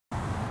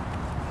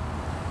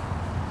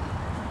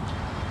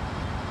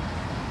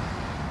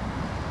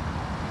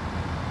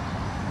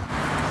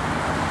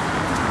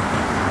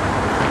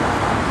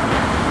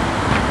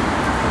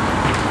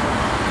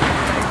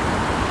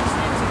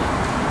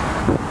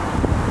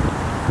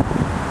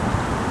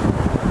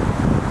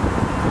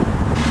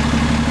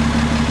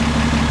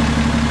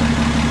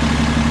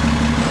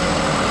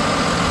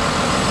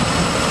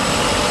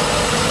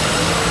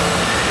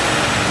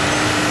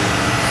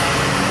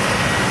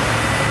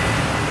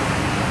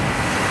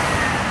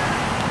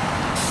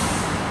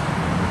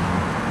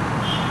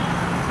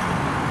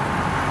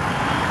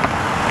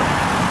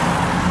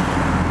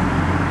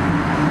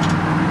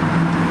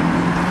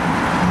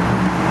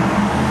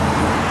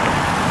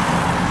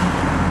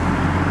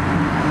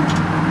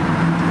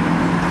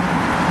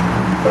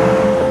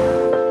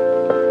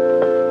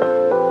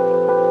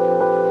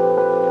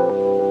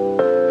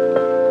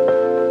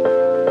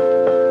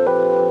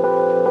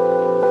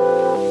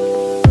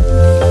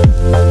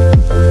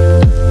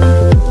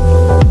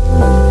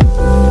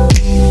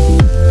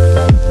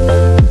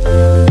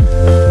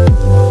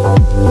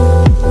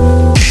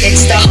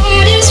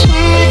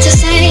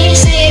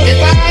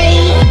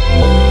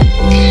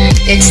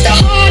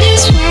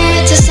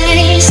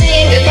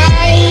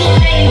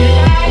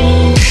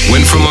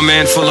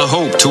man full of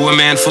hope, to a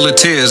man full of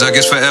tears. I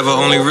guess forever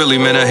only really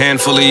meant a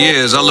handful of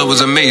years. Our love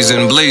was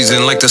amazing,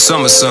 blazing like the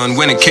summer sun.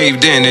 When it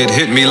caved in, it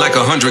hit me like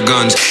 100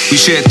 guns. We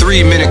shared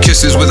 3-minute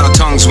kisses with our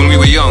tongues when we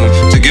were young.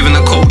 To giving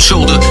the cold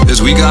shoulder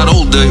as we got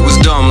older. It was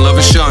dumb, love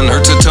is shunned,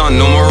 hurts a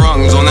ton. No more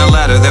rungs on that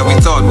ladder that we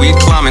thought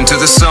we'd climb into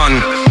the sun.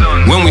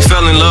 When we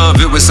fell in love,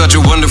 it was such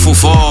a wonderful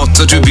fall,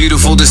 such a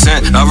beautiful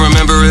descent. I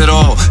remember it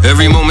all.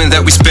 Every moment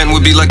that we spent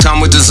would be like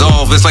time would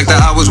dissolve. It's like the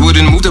hours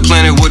wouldn't move, the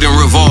planet wouldn't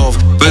revolve.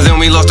 But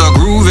then we lost our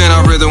groove and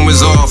our rhythm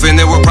was off. And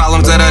there were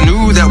problems that I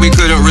knew that we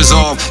couldn't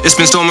resolve. It's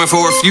been storming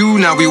for a few,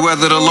 now we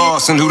weather the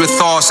loss. And who'd have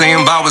thought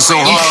saying bye was so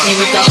hard? It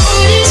was the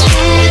hardest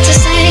word to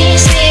say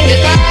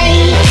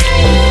goodbye.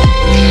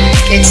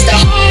 It's the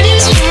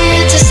hardest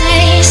word to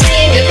say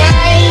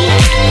goodbye.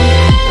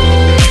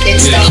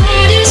 It's the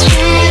hardest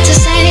word to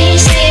say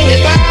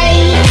goodbye.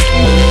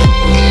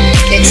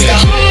 It's the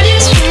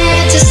hardest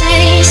word to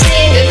say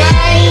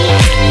goodbye.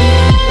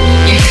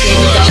 You hit me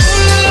with the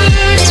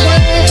hardest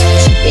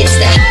words. It's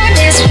the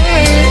hardest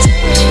words.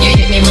 You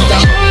hit me with the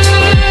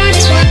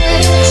hardest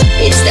words.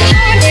 It's the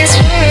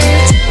hardest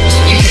words.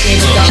 You hit me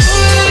with the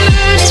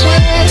hardest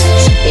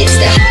words. It's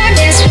the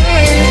hardest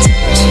words.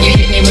 You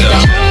hit me with the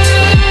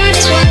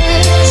hardest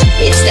words.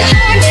 It's the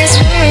hardest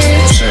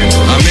words.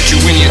 I met you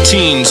in your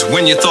teens,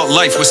 when you thought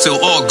life was still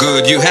all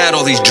good. You had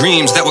all these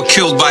dreams that were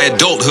killed by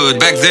adulthood.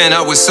 Back then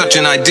I was such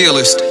an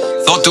idealist.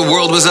 Thought the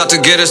world was out to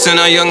get us and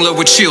our young love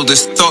would shield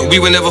us. Thought we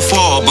would never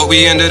fall, but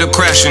we ended up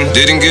crashing.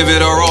 Didn't give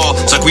it our all,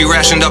 it's like we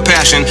rationed our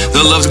passion.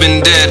 The love's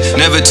been dead,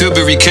 never to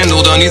be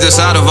rekindled on either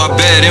side of our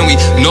bed. And we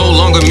no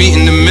longer meet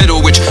in the middle,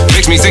 which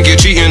makes me think you're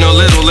cheating a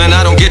little. And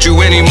I don't get you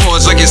anymore,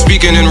 it's like you're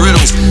speaking in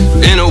riddles.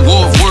 In a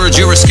war of words,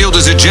 you're as skilled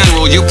as a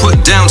general. Your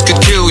put downs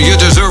could kill, you're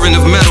deserving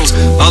of medals.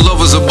 Our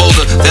love was a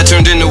boulder that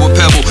turned into a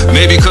pebble.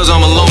 Maybe cause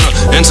I'm a loner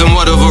and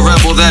somewhat of a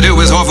rebel, that it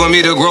was hard for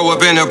me to grow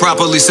up and to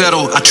properly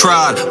settle. I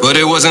tried, but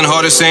it wasn't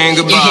hard as saying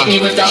goodbye.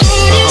 You hit me with the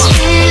hardest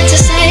word to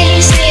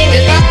say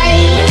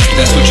goodbye.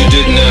 That's what you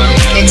did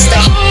now.